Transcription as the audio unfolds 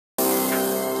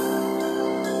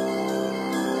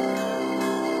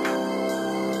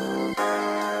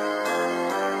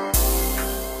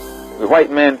white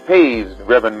man pays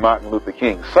Reverend Martin Luther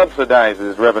King,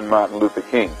 subsidizes Reverend Martin Luther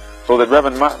King, so that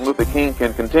Reverend Martin Luther King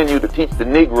can continue to teach the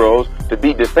Negroes to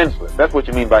be defenseless. That's what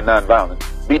you mean by nonviolence.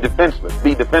 Be defenseless.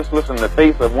 Be defenseless in the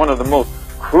face of one of the most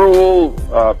cruel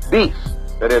beasts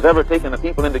that has ever taken the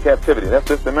people into captivity. That's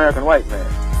this American white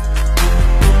man.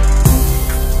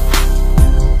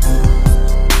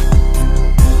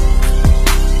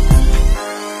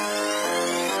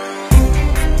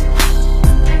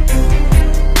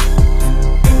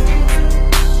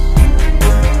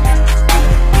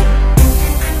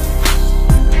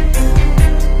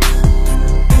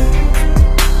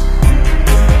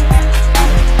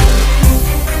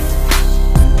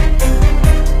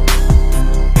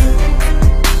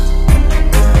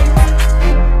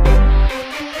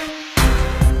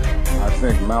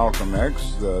 Malcolm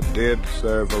X did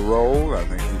serve a role. I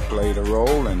think he played a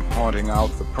role in pointing out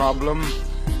the problem,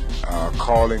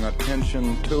 calling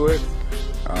attention to it,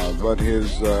 but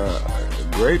his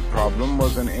great problem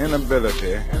was an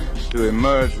inability to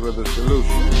emerge with a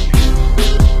solution.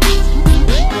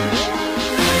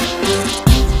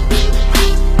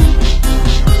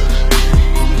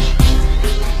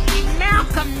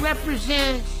 Malcolm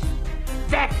represents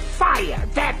that fire,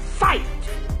 that fight,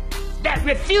 that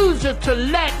refusal to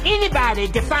let anybody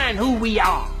define who we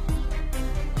are.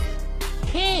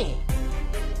 King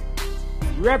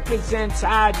represents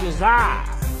our desire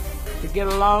to get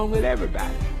along with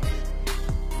everybody,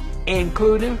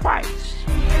 including whites.